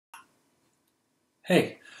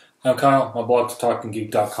Hey, I'm Kyle. My blog's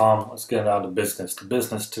talkinggeek.com. Let's get down to business. The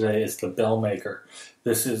business today is The Bellmaker.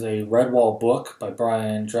 This is a Redwall book by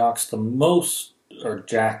Brian Jakes.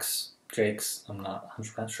 Jakes. I'm not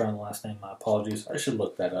 100% sure on the last name. My apologies. I should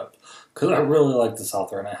look that up because I really like this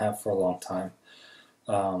author and I have for a long time.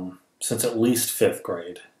 Since at least 5th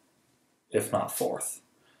grade, if not 4th.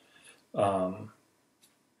 But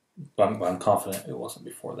I'm confident it wasn't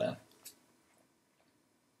before then.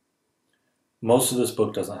 Most of this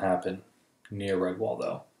book doesn't happen near Redwall,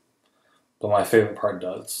 though. But my favorite part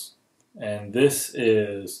does. And this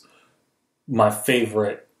is my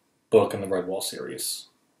favorite book in the Redwall series,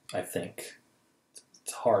 I think.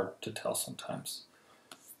 It's hard to tell sometimes.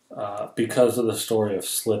 Because of the story of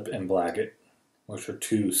Slip and Blaggett, which are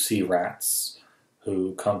two sea rats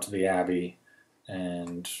who come to the abbey,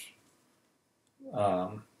 and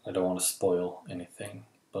I don't want to spoil anything,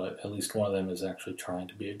 but at least one of them is actually trying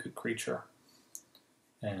to be a good creature.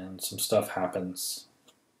 And some stuff happens,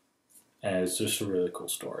 and it's just a really cool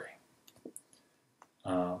story.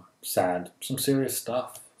 Sad. Some serious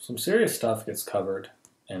stuff. Some serious stuff gets covered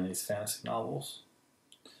in these fantasy novels.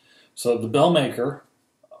 So The Bellmaker,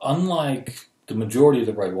 unlike the majority of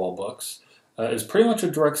the Redwall books, is pretty much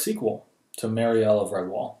a direct sequel to Marielle of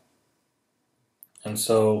Redwall. And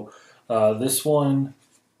so this one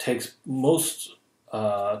takes place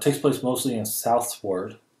mostly in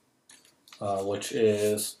Southsward, which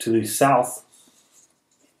is to the south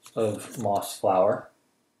of Mossflower.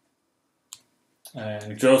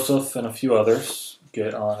 And Joseph and a few others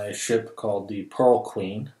get on a ship called the Pearl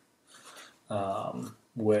Queen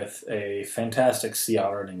with a fantastic sea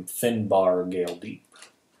otter named Finbar Galedeep.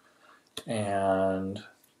 And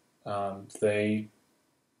they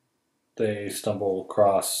stumble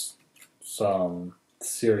across some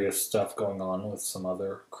serious stuff going on with some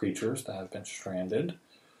other creatures that have been stranded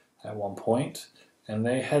at one point, and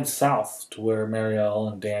they head south to where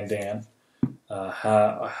Marielle and Dan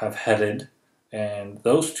have headed, and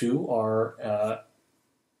those two are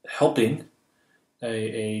helping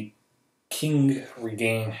a king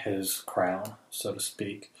regain his crown, so to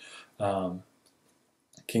speak.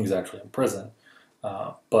 King's actually in prison,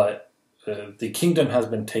 but the kingdom has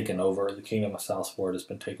been taken over. The kingdom of Southsward has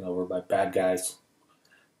been taken over by bad guys,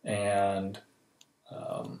 and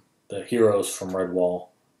the heroes from Redwall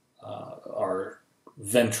are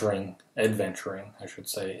adventuring, I should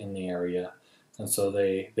say, in the area. And so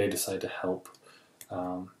they decide to help.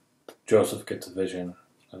 Joseph gets a vision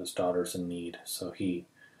of his daughter's in need, so he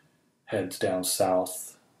heads down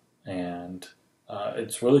south, and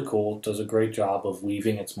it's really cool. It does a great job of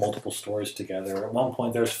weaving its multiple stories together. At one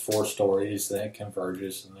point there's 4 stories, then it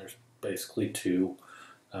converges, and there's basically 2.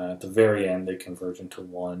 At the very end they converge into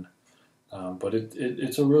 1. But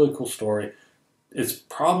it's a really cool story. It's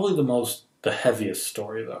probably the heaviest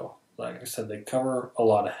story, though. Like I said, they cover a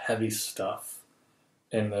lot of heavy stuff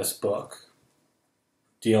in this book,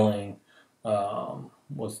 dealing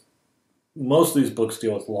with... Most of these books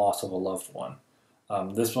deal with loss of a loved one.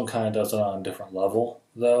 This one kind of does it on a different level,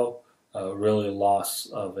 though. Really loss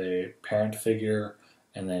of a parent figure,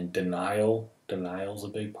 and then denial. Denial's a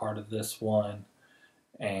big part of this one.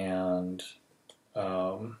 And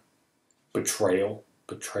betrayal.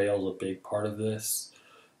 Betrayal is a big part of this.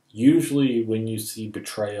 Usually when you see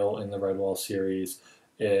betrayal in the Redwall series,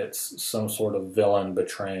 it's some sort of villain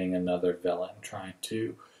betraying another villain, trying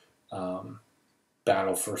to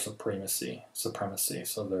battle for supremacy. So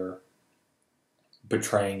they're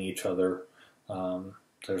betraying each other.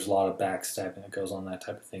 There's a lot of backstabbing that goes on, that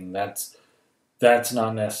type of thing. That's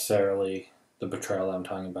not necessarily the betrayal I'm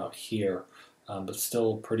talking about here, but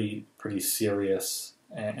still pretty serious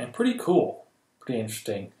and pretty cool. Pretty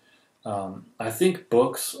interesting. I think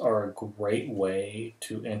books are a great way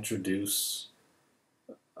to introduce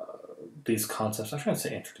these concepts. I shouldn't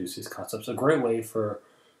say introduce these concepts. A great way for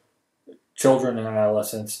children and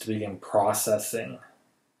adolescents to begin processing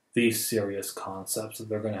these serious concepts that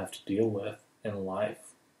they're going to have to deal with in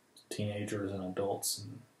life. Teenagers and adults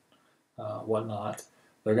and whatnot.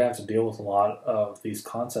 They're going to have to deal with a lot of these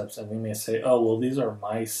concepts, and we may say, oh, well, these are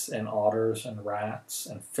mice and otters and rats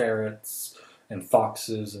and ferrets and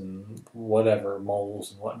foxes and whatever, moles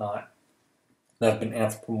and whatnot, that have been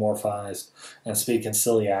anthropomorphized and speak in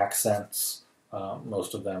silly accents,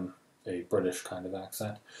 most of them a British kind of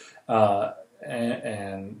accent, but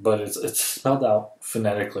it's spelled out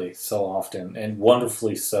phonetically so often, and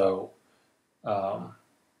wonderfully so,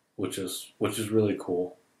 which is really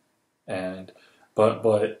cool. And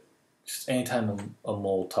but just anytime a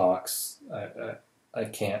mole talks, I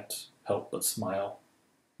can't help but smile.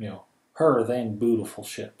 Her then beautiful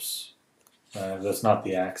ships. That's not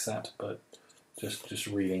the accent, but Just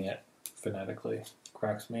reading it phonetically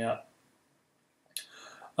cracks me up.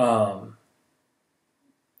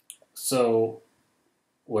 So,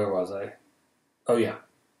 where was I? Oh yeah.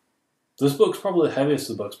 This book's probably the heaviest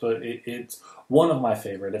of the books, but it's one of my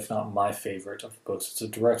favorite, if not my favorite, of the books. It's a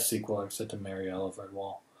direct sequel, like I said, to Marielle of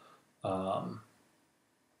Redwall.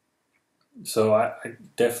 So I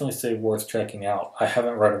definitely say worth checking out. I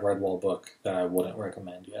haven't read a Redwall book that I wouldn't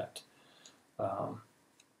recommend yet.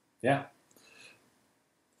 Yeah.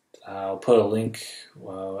 I'll put a link,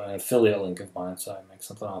 an affiliate link of mine, so I make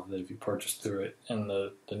something off of it if you purchase through it, in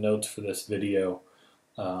the notes for this video.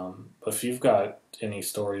 But if you've got any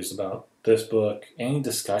stories about this book, any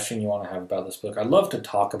discussion you want to have about this book, I'd love to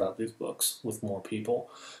talk about these books with more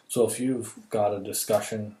people. So if you've got a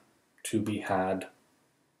discussion to be had,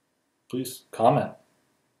 please comment.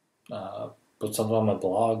 Put something on my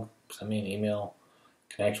blog, send me an email,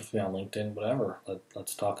 connect with me on LinkedIn, whatever.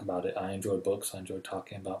 Let's talk about it. I enjoy books. I enjoy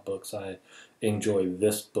talking about books. I enjoy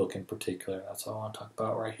this book in particular. That's what I want to talk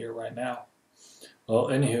about right here, right now. Well,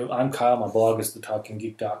 anywho, I'm Kyle. My blog is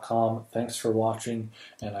thetalkinggeek.com. Thanks for watching,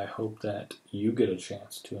 and I hope that you get a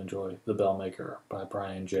chance to enjoy The Bellmaker by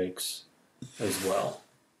Brian Jakes as well.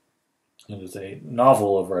 It is a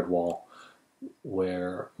novel of Redwall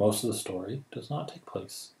where most of the story does not take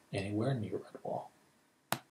place anywhere near Redwall.